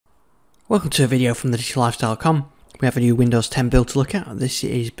Welcome to a video from thedigital-lifestyle.com. We have a new Windows 10 build to look at. This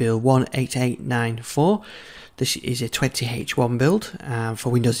is build 18894. This is a 20H1 build for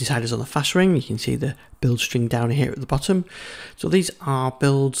Windows Insiders on the fast ring. You can see the build string down here at the bottom. So these are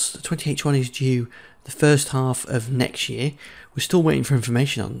builds. The 20H1 is due the first half of next year. We're still waiting for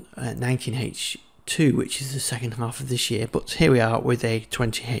information on 19H2, which is the second half of this year. But here we are with a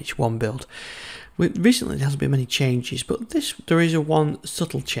 20H1 build. Recently there hasn't been many changes, but there is one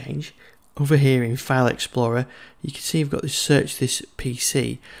subtle change. Over here in File Explorer, you can see you've got this search this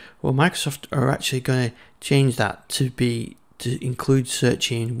PC. Well, Microsoft are actually going to change that to include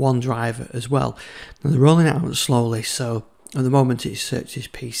searching OneDrive as well. Now they're rolling it out slowly, so at the moment it's search this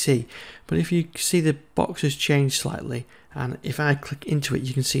PC. But if you see the box has changed slightly, and if I click into it,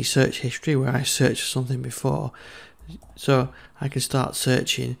 you can see search history where I searched for something before. So I can start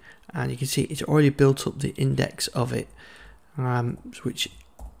searching, and you can see it's already built up the index of it,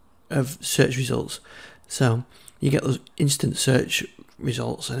 of search results. So you get those instant search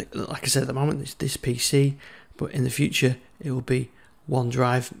results, and like I said, at the moment it's this PC, but in the future it will be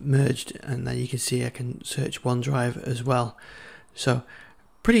OneDrive merged, and then you can see I can search OneDrive as well. So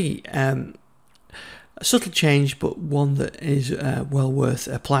pretty a subtle change, but one that is well worth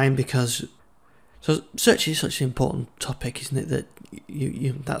applying, because search is such an important topic, isn't it? That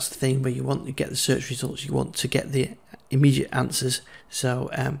that's the thing where you want to get the search results, you want to get the immediate answers. So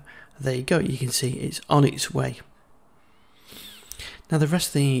there you go, you can see it's on its way. Now the rest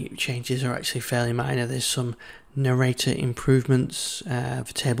of the changes are actually fairly minor. There's some narrator improvements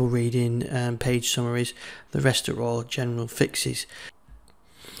for table reading and page summaries. The rest are all general fixes.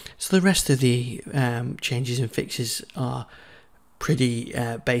 So the rest of the changes and fixes are pretty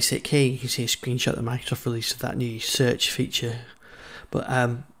basic. Here you can see a screenshot that Microsoft released of that new search feature. But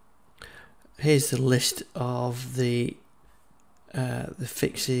here's the list of the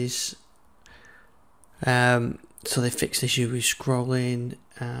fixes. So they fixed the issue with scrolling,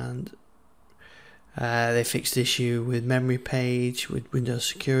 and they fixed the issue with memory page, with Windows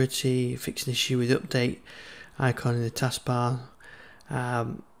security, fixed the issue with update icon in the taskbar.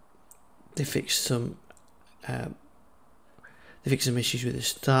 They fixed some issues with the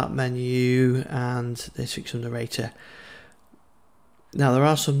start menu, and they fixed some narrator. Now there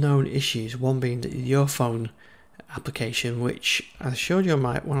are some known issues, one being the Your Phone application, which I showed you on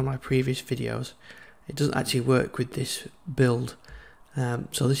one of my previous videos. It doesn't actually work with this build.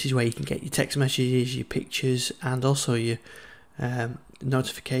 So this is where you can get your text messages, your pictures, and also your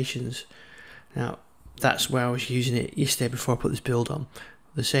notifications. Now that's where I was using it yesterday before I put this build on.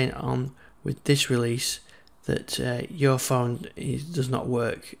 They're saying on with this release that Your Phone does not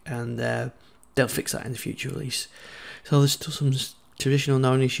work, and they'll fix that in the future release. So there's still some traditional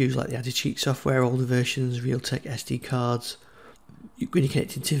known issues like the added cheat software, older versions, Realtek SD cards. When you're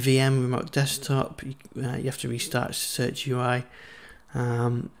connected to VM, remote desktop, you have to restart Search UI.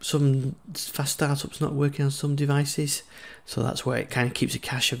 Some fast startup's not working on some devices, so that's where it kind of keeps a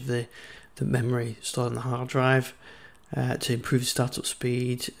cache of the memory stored on the hard drive to improve the startup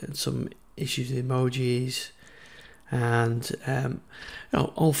speed, and some issues with emojis, and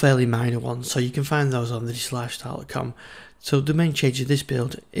all fairly minor ones. So you can find those on thedigital-lifestyle.com. So the main change of this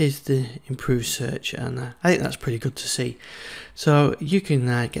build is the improved search, and I think that's pretty good to see. So you can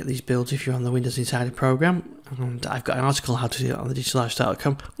get these builds if you're on the Windows Insider program, and I've got an article on how to do it on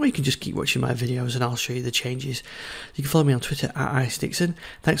thedigital-lifestyle.com, or you can just keep watching my videos and I'll show you the changes. You can follow me on Twitter @IceDixon.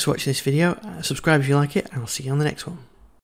 Thanks for watching this video. Subscribe if you like it, and I'll see you on the next one.